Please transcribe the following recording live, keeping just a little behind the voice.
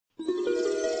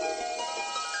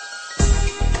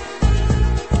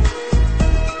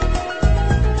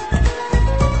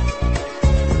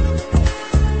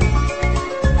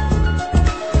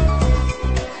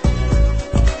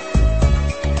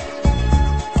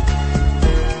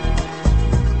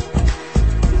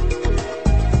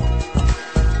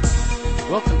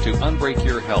Unbreak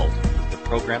Your Health, the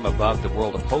program about the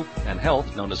world of hope and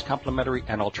health known as complementary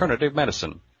and alternative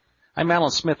medicine. I'm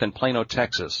Alan Smith in Plano,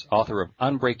 Texas, author of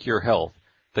Unbreak Your Health,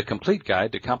 the complete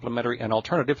guide to complementary and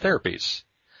alternative therapies.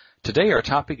 Today our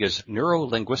topic is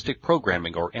Neuro-Linguistic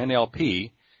Programming, or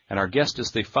NLP, and our guest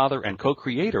is the father and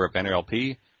co-creator of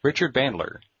NLP, Richard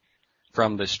Bandler.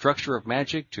 From the structure of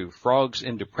magic to frogs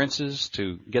into princes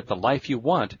to get the life you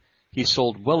want, he's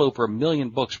sold well over 1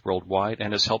 million books worldwide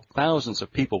and has helped thousands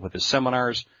of people with his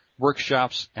seminars,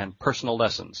 workshops, and personal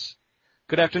lessons.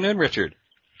 Good afternoon, Richard.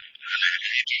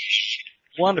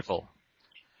 Wonderful.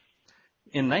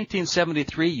 In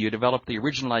 1973, you developed the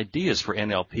original ideas for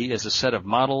NLP as a set of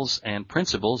models and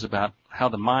principles about how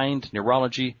the mind,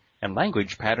 neurology, and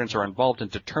language patterns are involved in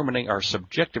determining our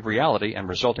subjective reality and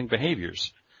resulting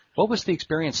behaviors. What was the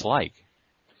experience like?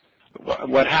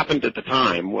 What happened at the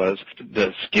time was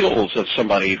the skills of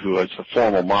somebody who was a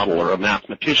formal model or a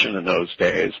mathematician in those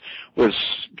days was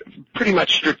pretty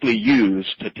much strictly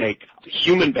used to take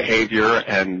human behavior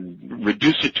and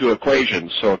reduce it to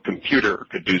equations so a computer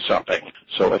could do something.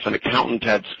 So if an accountant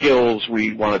had skills,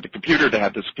 we wanted the computer to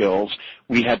have the skills,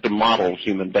 we had to model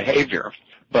human behavior.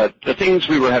 But the things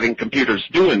we were having computers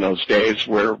do in those days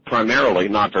were primarily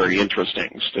not very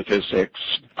interesting. Statistics,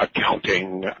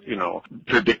 accounting,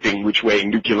 predicting which way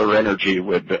nuclear energy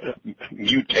would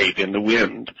mutate in the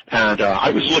wind. And I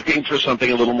was looking for something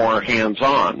a little more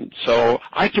hands-on. So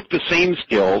I took the same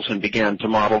skills and began to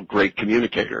model great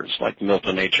communicators like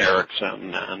Milton H.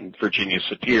 Erickson and Virginia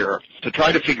Satir to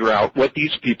try to figure out what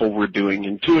these people were doing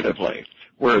intuitively.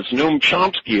 Whereas Noam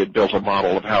Chomsky had built a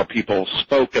model of how people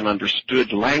spoke and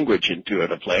understood language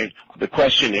intuitively, the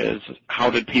question is, how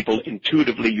did people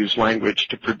intuitively use language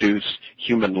to produce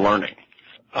human learning?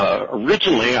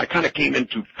 Originally, I kind of came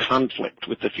into conflict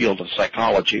with the field of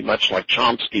psychology, much like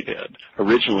Chomsky did.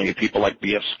 Originally, people like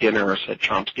B.F. Skinner said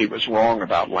Chomsky was wrong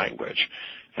about language,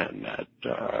 and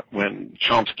that when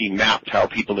Chomsky mapped how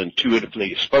people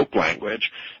intuitively spoke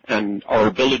language and our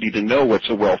ability to know what's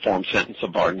a well-formed sentence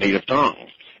of our native tongue.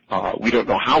 We don't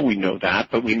know how we know that,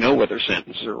 but we know whether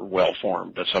sentences are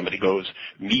well-formed. If somebody goes,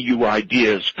 me, you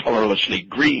ideas, colorlessly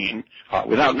green,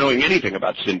 without knowing anything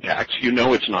about syntax, you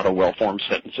know it's not a well-formed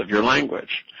sentence of your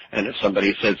language. And if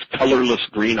somebody says colorless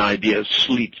green ideas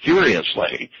sleep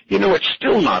furiously, you know it's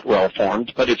still not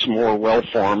well-formed, but it's more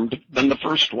well-formed than the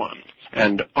first one.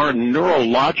 And our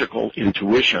neurological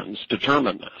intuitions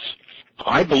determine this.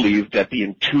 I believe that the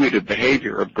intuitive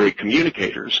behavior of great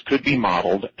communicators could be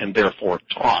modeled and therefore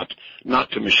taught, not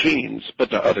to machines,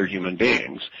 but to other human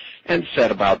beings, and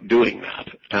set about doing that.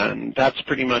 And that's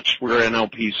pretty much where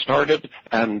NLP started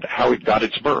and how it got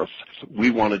its birth.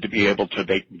 We wanted to be able to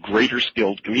make greater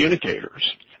skilled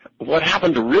communicators. What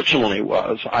happened originally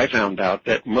was I found out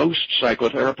that most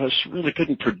psychotherapists really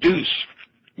couldn't produce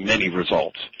many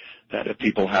results. That if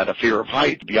people had a fear of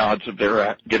height, the odds of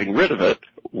their getting rid of it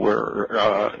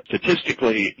were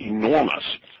statistically enormous.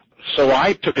 So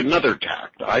I took another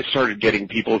tact. I started getting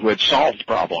people who had solved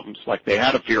problems, like they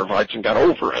had a fear of heights and got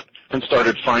over it, and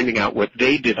started finding out what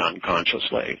they did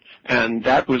unconsciously. And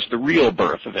that was the real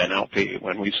birth of NLP,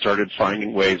 when we started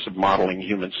finding ways of modeling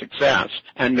human success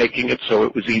and making it so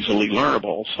it was easily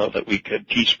learnable so that we could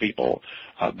teach people,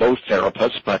 both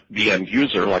therapists, but the end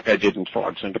user, like I did in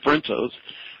Frogs into Princes,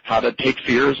 how to take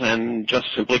fears and just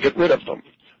simply get rid of them.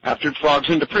 After Frogs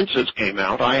into Princes came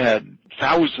out, I had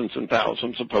thousands and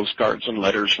thousands of postcards and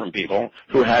letters from people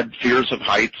who had fears of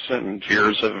heights and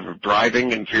fears of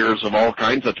driving and fears of all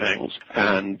kinds of things,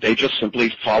 and they just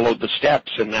simply followed the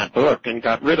steps in that book and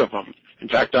got rid of them. In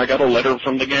fact, I got a letter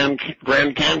from the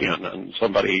Grand Canyon, and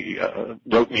somebody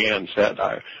wrote me and said,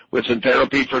 I was in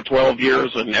therapy for 12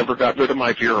 years and never got rid of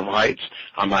my fear of heights.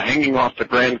 I'm hanging off the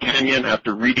Grand Canyon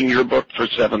after reading your book for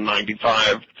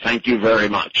 $7.95. Thank you very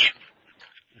much.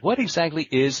 What exactly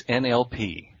is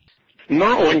NLP?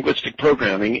 Neuro-Linguistic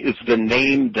Programming is the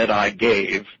name that I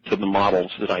gave to the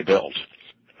models that I built.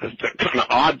 The kind of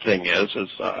odd thing is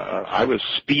I was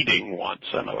speeding once,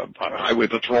 and a highway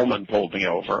patrolman pulled me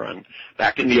over, and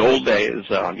back in the old days,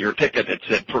 on your ticket it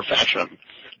said profession.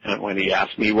 And when he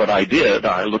asked me what I did,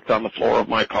 I looked on the floor of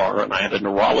my car, and I had a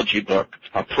neurology book,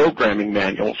 a programming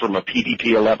manual from a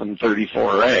PDP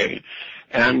 1134A,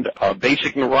 and a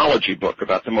basic neurology book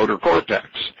about the motor cortex.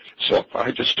 So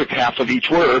I just took half of each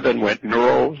word and went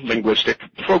Neuro-Linguistic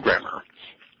Programmer.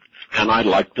 And I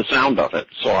liked the sound of it,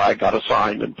 so I got a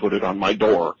sign and put it on my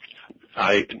door.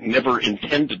 I never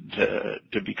intended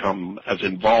to become as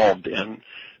involved in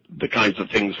the kinds of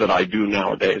things that I do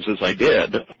nowadays as I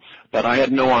did, but I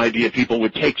had no idea people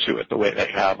would take to it the way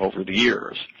they have over the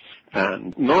years.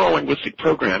 And neuro-linguistic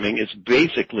programming is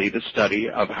basically the study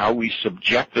of how we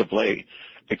subjectively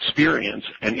experience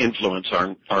and influence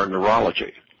our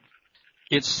neurology.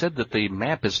 It's said that the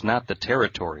map is not the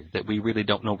territory, that we really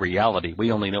don't know reality.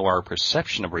 We only know our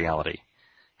perception of reality.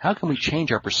 How can we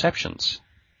change our perceptions?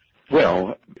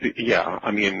 Well, yeah,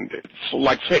 I mean, it's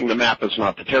like saying the map is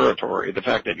not the territory. The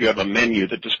fact that you have a menu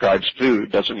that describes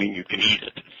food doesn't mean you can eat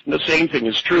it. And the same thing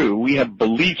is true. We have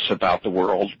beliefs about the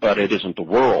world, but it isn't the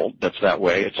world that's that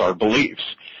way. It's our beliefs.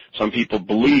 Some people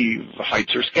believe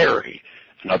heights are scary,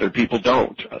 and other people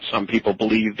don't. Some people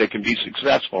believe they can be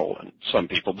successful, and some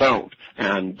people don't.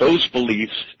 And those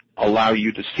beliefs allow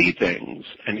you to see things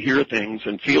and hear things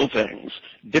and feel things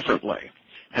differently.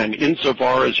 And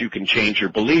insofar as you can change your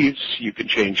beliefs, you can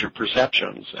change your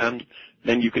perceptions, and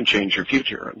then you can change your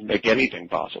future and make anything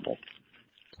possible.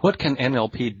 What can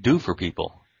NLP do for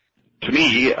people? To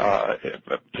me,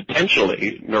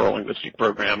 potentially, neuro-linguistic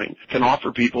programming can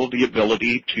offer people the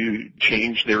ability to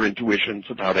change their intuitions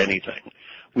about anything.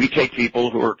 We take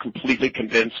people who are completely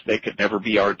convinced they could never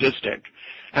be artistic,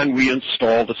 and we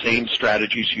install the same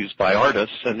strategies used by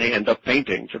artists, and they end up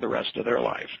painting for the rest of their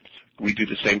life. We do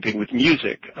the same thing with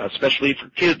music, especially for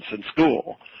kids in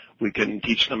school. We can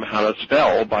teach them how to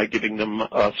spell by giving them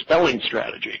a spelling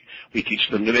strategy. We teach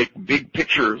them to make big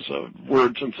pictures of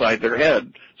words inside their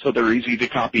head so they're easy to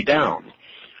copy down.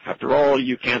 After all,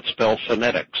 you can't spell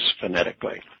phonetics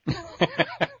phonetically. I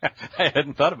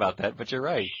hadn't thought about that, but you're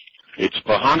right. It's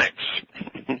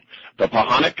Pahonics, the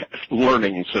Pahonic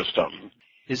learning system.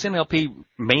 Is NLP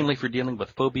mainly for dealing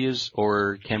with phobias,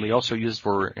 or can we also use it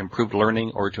for improved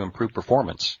learning or to improve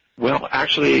performance? Well,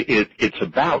 actually, it's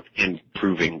about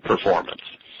improving performance.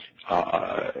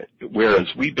 Whereas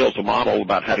we built a model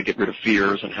about how to get rid of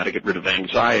fears and how to get rid of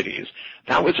anxieties,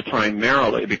 that was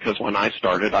primarily because when I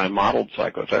started, I modeled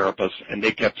psychotherapists, and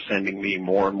they kept sending me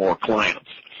more and more clients.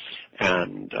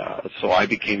 And so I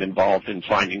became involved in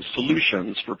finding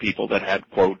solutions for people that had,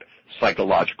 quote,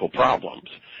 psychological problems.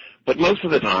 But most of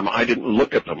the time, I didn't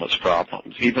look at them as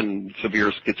problems. Even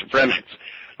severe schizophrenics,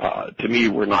 to me,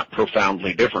 were not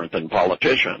profoundly different than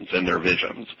politicians in their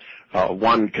visions.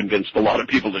 One convinced a lot of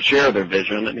people to share their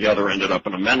vision, and the other ended up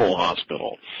in a mental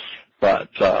hospital.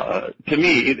 But to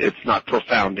me, it's not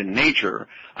profound in nature.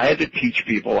 I had to teach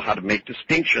people how to make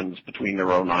distinctions between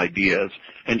their own ideas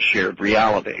and shared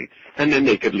reality, and then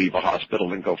they could leave a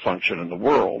hospital and go function in the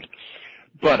world.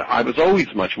 But I was always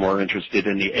much more interested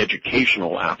in the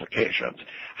educational applications.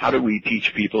 How do we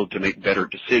teach people to make better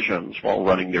decisions while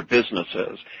running their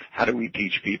businesses? How do we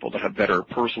teach people to have better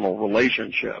personal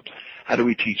relationships? How do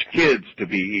we teach kids to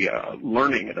be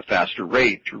learning at a faster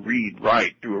rate, to read,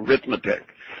 write, do arithmetic,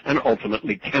 and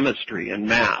ultimately chemistry and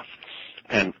math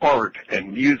and art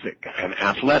and music and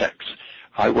athletics?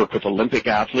 I work with Olympic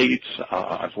athletes.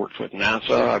 I've worked with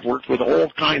NASA. I've worked with all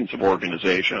kinds of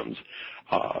organizations.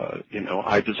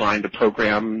 I designed a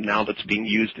program now that's being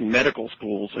used in medical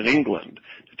schools in England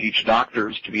to teach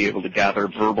doctors to be able to gather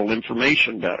verbal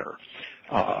information better.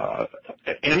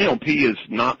 NLP is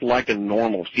not like a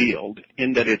normal field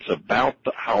in that it's about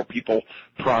how people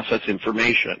process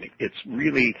information. It's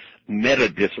really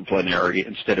metadisciplinary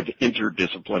instead of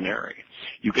interdisciplinary.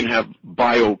 You can have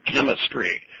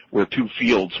biochemistry where two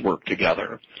fields work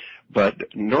together. But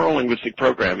neuro-linguistic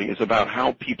programming is about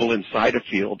how people inside of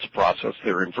fields process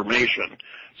their information.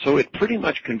 So it pretty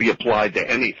much can be applied to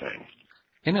anything.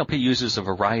 NLP uses a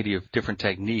variety of different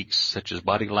techniques, such as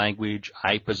body language,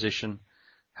 eye position.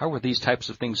 How are these types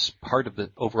of things part of the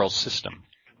overall system?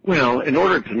 Well, in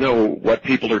order to know what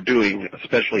people are doing,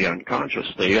 especially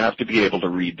unconsciously, you have to be able to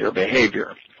read their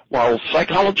behavior. While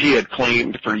psychology had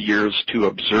claimed for years to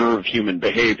observe human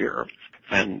behavior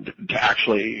and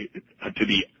to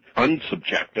be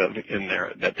unsubjective in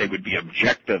that they would be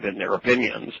objective in their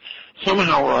opinions,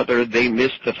 somehow or other they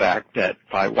missed the fact that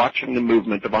by watching the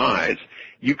movement of eyes,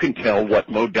 you can tell what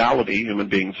modality human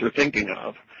beings are thinking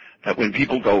of. That when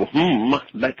people go,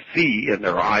 let's see, and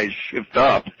their eyes shift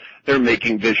up, they're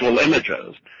making visual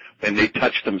images. When they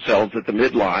touch themselves at the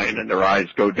midline and their eyes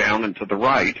go down and to the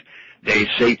right, they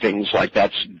say things like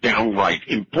that's downright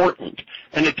important,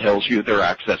 and it tells you they're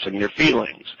accessing their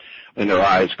feelings. When their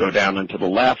eyes go down and to the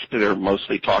left, they're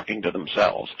mostly talking to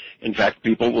themselves. In fact,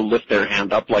 people will lift their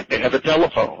hand up like they have a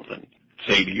telephone and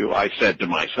say to you, I said to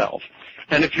myself.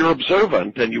 And if you're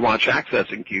observant and you watch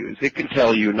accessing cues, it can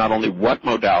tell you not only what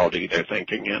modality they're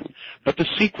thinking in, but the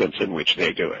sequence in which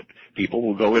they do it. People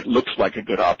will go, it looks like a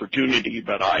good opportunity,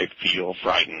 but I feel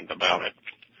frightened about it.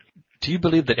 Do you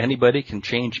believe that anybody can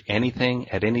change anything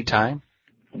at any time?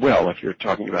 Well, if you're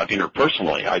talking about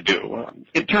interpersonally, I do.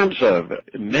 In terms of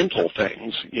mental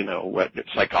things, what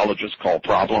psychologists call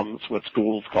problems, what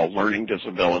schools call learning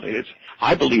disabilities,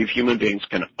 I believe human beings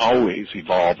can always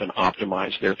evolve and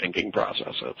optimize their thinking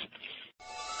processes.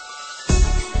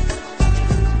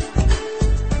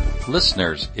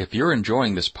 Listeners, if you're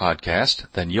enjoying this podcast,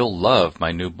 then you'll love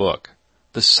my new book.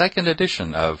 The second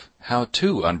edition of How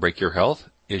to Unbreak Your Health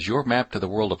is your map to the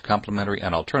world of complementary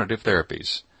and alternative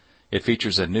therapies. It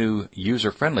features a new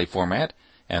user-friendly format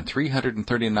and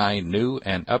 339 new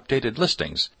and updated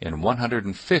listings in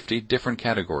 150 different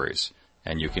categories.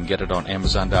 And you can get it on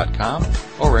Amazon.com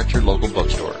or at your local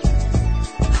bookstore.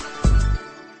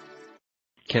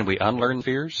 Can we unlearn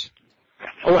fears?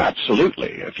 Oh,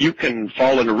 absolutely. If you can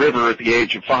fall in a river at the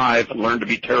age of 5 and learn to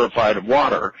be terrified of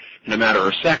water in a matter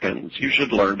of seconds, you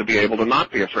should learn to be able to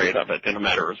not be afraid of it in a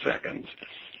matter of seconds.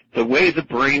 The way the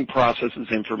brain processes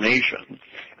information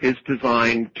is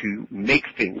designed to make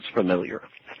things familiar.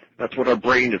 That's what our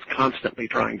brain is constantly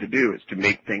trying to do, is to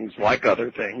make things like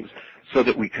other things so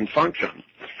that we can function.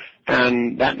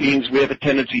 And that means we have a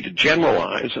tendency to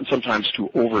generalize and sometimes to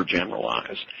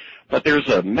overgeneralize. But there's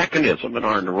a mechanism in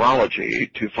our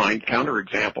neurology to find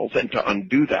counterexamples and to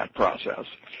undo that process.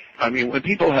 I mean, when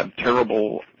people have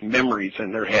terrible memories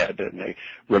in their head and they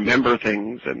remember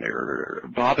things and they're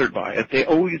bothered by it, they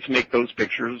always make those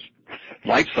pictures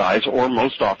life-size or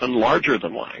most often larger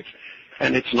than life.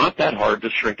 And it's not that hard to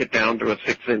shrink it down to a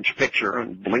 6-inch picture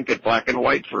and blink it black and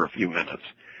white for a few minutes.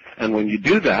 And when you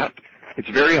do that, it's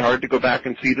very hard to go back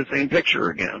and see the same picture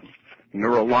again.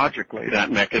 Neurologically,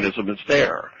 that mechanism is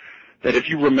there. That if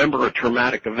you remember a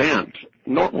traumatic event,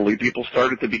 normally people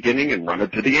start at the beginning and run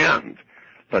it to the end.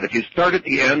 But if you start at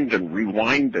the end and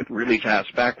rewind it really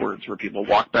fast backwards, where people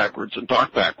walk backwards and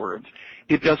talk backwards,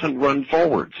 it doesn't run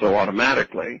forward so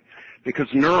automatically. Because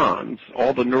neurons,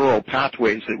 all the neural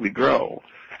pathways that we grow,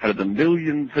 out of the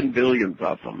millions and billions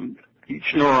of them,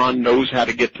 each neuron knows how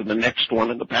to get to the next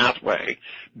one in the pathway,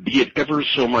 be it ever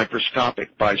so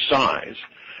microscopic by size.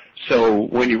 So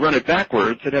when you run it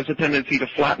backwards, it has a tendency to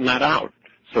flatten that out,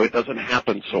 so it doesn't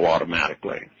happen so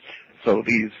automatically. So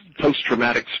these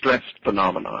post-traumatic stress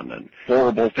phenomenon and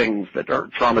horrible things that are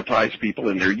traumatize people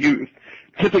in their youth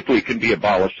typically can be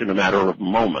abolished in a matter of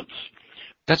moments.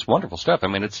 That's wonderful stuff. I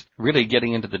mean, it's really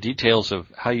getting into the details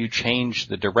of how you change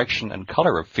the direction and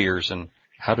color of fears and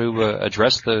how to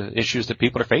address the issues that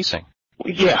people are facing.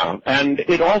 Yeah, and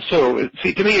it also,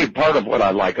 see, to me, part of what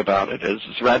I like about it is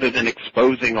rather than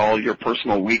exposing all your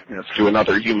personal weakness to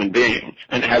another human being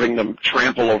and having them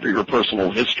trample over your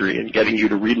personal history and getting you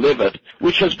to relive it,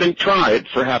 which has been tried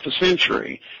for half a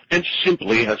century and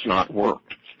simply has not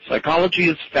worked. Psychology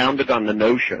is founded on the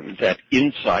notion that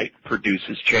insight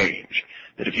produces change,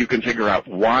 that if you can figure out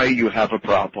why you have a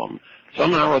problem,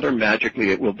 somehow or other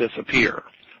magically it will disappear.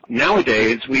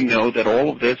 Nowadays, we know that all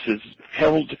of this is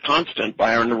held constant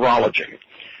by our neurology.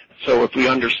 So if we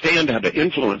understand how to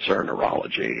influence our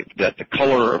neurology, that the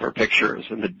color of our pictures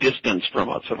and the distance from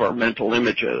us of our mental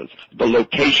images, the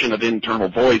location of internal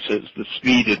voices, the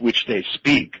speed at which they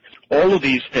speak, all of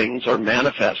these things are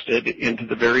manifested into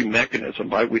the very mechanism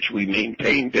by which we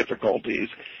maintain difficulties,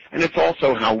 and it's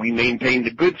also how we maintain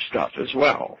the good stuff as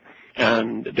well.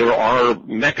 And there are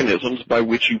mechanisms by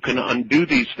which you can undo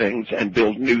these things and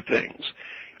build new things.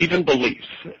 Even beliefs.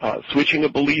 Switching a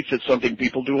belief is something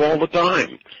people do all the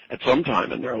time at some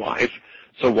time in their life.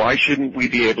 So why shouldn't we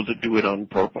be able to do it on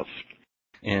purpose?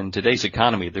 In today's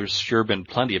economy, there's sure been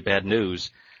plenty of bad news.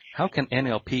 How can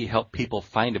NLP help people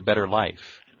find a better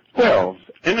life? Well,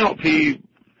 NLP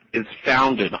is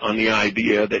founded on the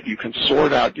idea that you can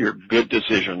sort out your good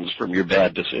decisions from your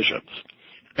bad decisions.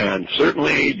 And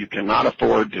certainly you cannot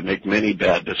afford to make many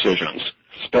bad decisions,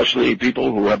 especially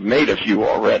people who have made a few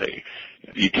already.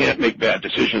 You can't make bad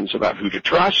decisions about who to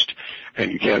trust,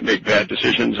 and you can't make bad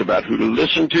decisions about who to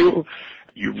listen to.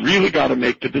 You really got to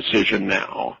make the decision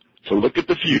now to look at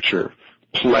the future,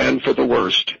 plan for the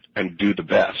worst, and do the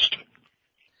best.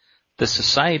 The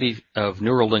Society of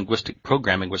Neuro-Linguistic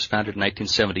Programming was founded in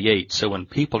 1978, so when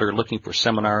people are looking for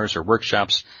seminars or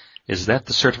workshops, is that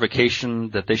the certification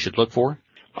that they should look for?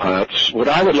 That's what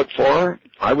I would look for.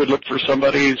 I would look for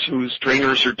somebody whose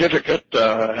trainer certificate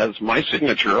has my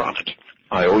signature on it.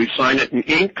 I always sign it in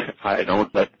ink. I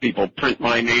don't let people print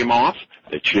my name off.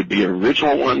 It should be an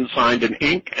original one signed in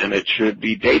ink, and it should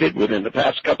be dated within the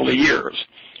past couple of years,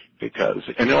 because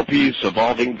NLP is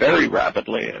evolving very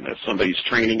rapidly, and if somebody's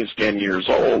training is 10 years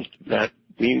old, that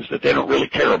means that they don't really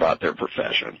care about their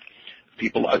profession.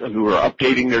 People who are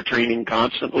updating their training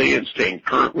constantly and staying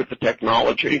current with the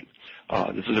technology.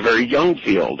 This is a very young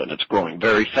field, and it's growing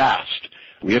very fast.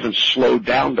 We haven't slowed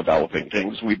down developing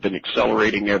things. We've been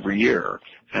accelerating every year.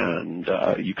 And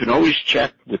you can always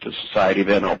check with the Society of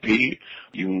NLP.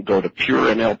 You can go to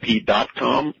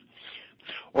purenlp.com,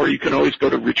 or you can always go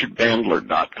to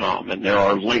richardbandler.com, and there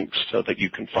are links so that you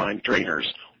can find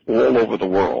trainers all over the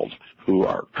world who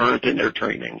are current in their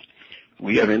training.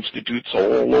 We have institutes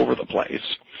all over the place,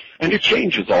 and it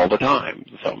changes all the time.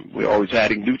 So we're always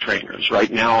adding new trainers.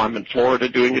 Right now I'm in Florida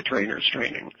doing a trainers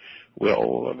training.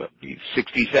 We'll be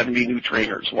 60, 70 new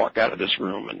trainers walk out of this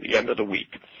room at the end of the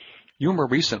week. Your more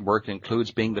recent work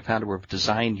includes being the founder of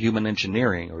Design Human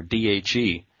Engineering, or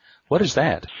DHE. What is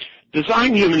that?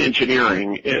 Design Human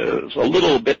Engineering is a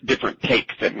little bit different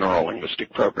take than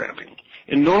Neuro-Linguistic Programming.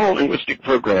 In Neuro-Linguistic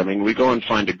Programming, we go and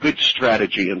find a good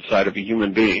strategy inside of a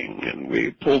human being, and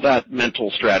we pull that mental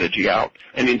strategy out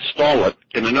and install it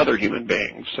in another human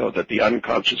being so that the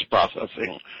unconscious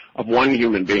processing of one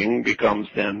human being becomes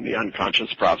then the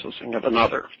unconscious processing of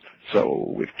another.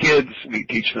 So with kids, we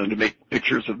teach them to make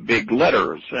pictures of big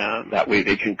letters, and that way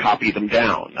they can copy them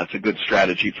down. That's a good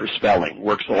strategy for spelling.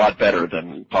 Works a lot better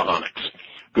than phonics.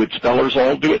 Good spellers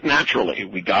all do it naturally.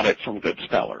 We got it from good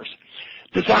spellers.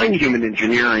 Design Human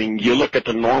Engineering, you look at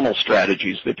the normal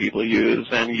strategies that people use,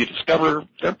 and you discover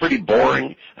they're pretty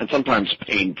boring and sometimes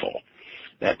painful.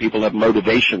 That people have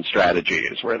motivation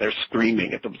strategies where they're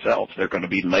screaming at themselves they're going to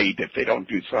be late if they don't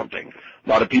do something. A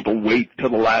lot of people wait till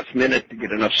the last minute to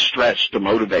get enough stress to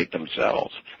motivate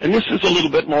themselves. And this is a little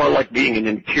bit more like being an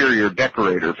interior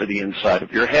decorator for the inside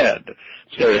of your head.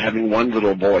 Instead of having one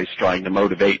little voice trying to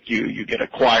motivate you, you get a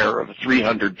choir of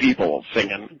 300 people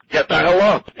singing, "Get the hell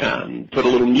up," and put a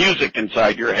little music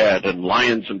inside your head, and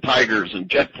lions and tigers and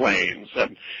jet planes,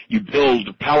 and you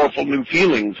build powerful new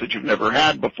feelings that you've never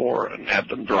had before and have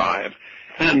them drive.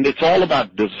 And it's all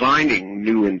about designing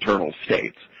new internal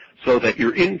states so that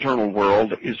your internal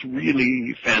world is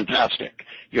really fantastic.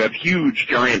 You have huge,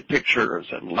 giant pictures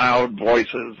and loud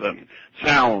voices and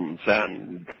sounds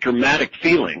and dramatic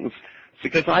feelings,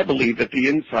 because I believe that the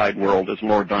inside world is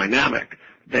more dynamic,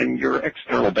 then your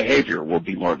external behavior will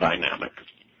be more dynamic.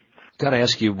 Got to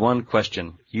ask you one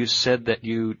question. You said that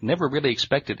you never really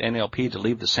expected NLP to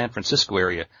leave the San Francisco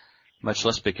area, much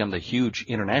less become the huge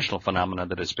international phenomenon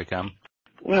that it's become.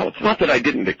 Well, it's not that I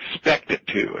didn't expect it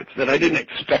to. It's that I didn't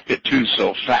expect it to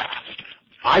so fast.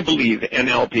 I believe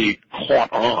NLP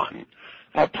caught on.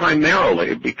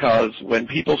 Primarily because when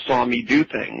people saw me do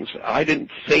things, I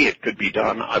didn't say it could be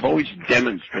done. I've always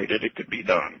demonstrated it could be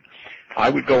done. I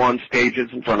would go on stages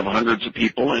in front of hundreds of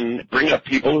people and bring up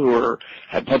people who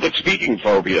had public speaking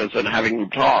phobias and having them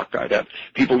talk. I'd have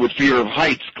people with fear of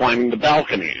heights climbing the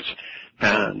balconies.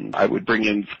 And I would bring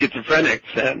in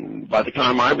schizophrenics, and by the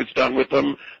time I was done with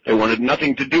them, they wanted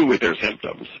nothing to do with their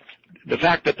symptoms. The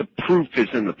fact that the proof is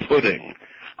in the pudding,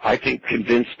 I think,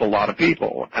 convinced a lot of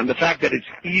people. And the fact that it's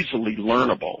easily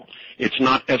learnable. It's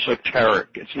not esoteric.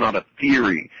 It's not a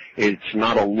theory. It's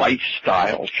not a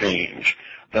lifestyle change.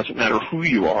 Doesn't matter who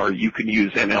you are, you can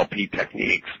use NLP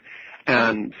techniques.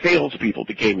 And salespeople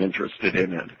became interested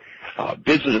in it.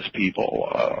 Business people,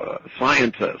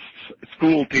 scientists,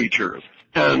 school teachers.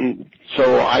 And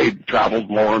so I traveled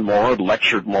more and more,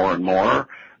 lectured more and more,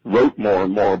 wrote more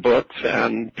and more books,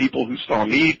 and people who saw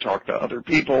me talked to other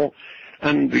people.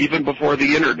 And even before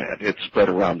the Internet, it spread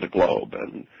around the globe.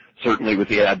 And certainly with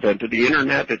the advent of the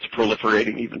Internet, it's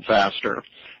proliferating even faster.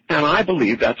 And I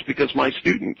believe that's because my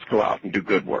students go out and do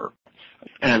good work.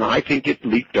 And I think it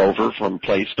leaked over from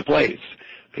place to place,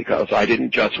 because I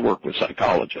didn't just work with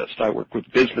psychologists. I worked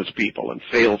with business people and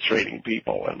sales training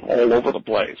people and all over the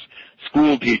place,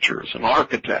 school teachers and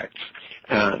architects.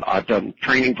 And I've done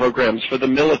training programs for the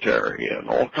military and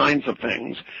all kinds of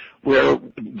things, where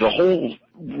the whole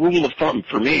rule of thumb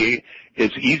for me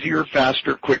is easier,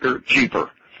 faster, quicker,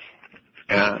 cheaper,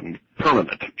 and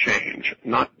permanent change,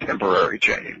 not temporary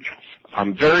change.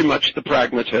 I'm very much the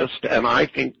pragmatist, and I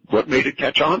think what made it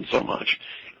catch on so much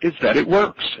is that it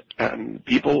works, and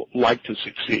people like to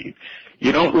succeed.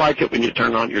 You don't like it when you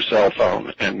turn on your cell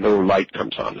phone and no light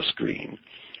comes on the screen.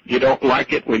 You don't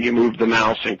like it when you move the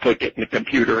mouse and click it in the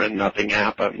computer and nothing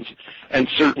happens. And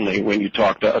certainly when you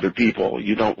talk to other people,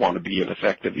 you don't want to be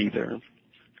ineffective either.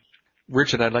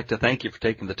 Richard, I'd like to thank you for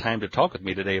taking the time to talk with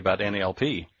me today about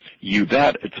NLP. You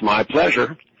bet. It's my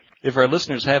pleasure. If our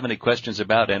listeners have any questions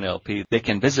about NLP, they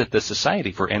can visit the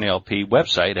Society for NLP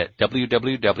website at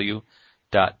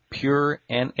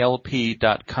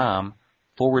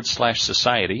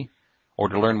www.purenlp.com/society. Or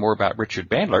to learn more about Richard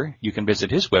Bandler, you can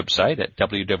visit his website at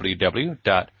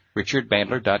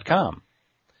www.richardbandler.com.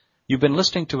 You've been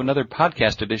listening to another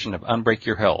podcast edition of Unbreak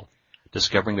Your Health,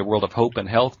 discovering the world of hope and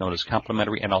health known as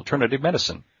complementary and alternative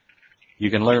medicine. You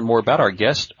can learn more about our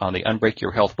guest on the Unbreak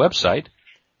Your Health website.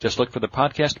 Just look for the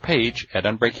podcast page at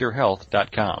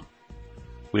unbreakyourhealth.com.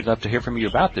 We'd love to hear from you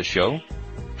about this show.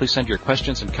 Please send your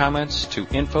questions and comments to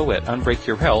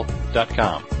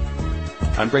info@unbreakyourhealth.com.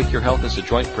 Unbreak Your Health is a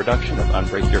joint production of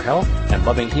Unbreak Your Health and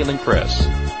Loving Healing Press.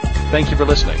 Thank you for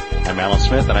listening. I'm Alan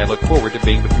Smith, and I look forward to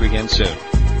being with you again soon.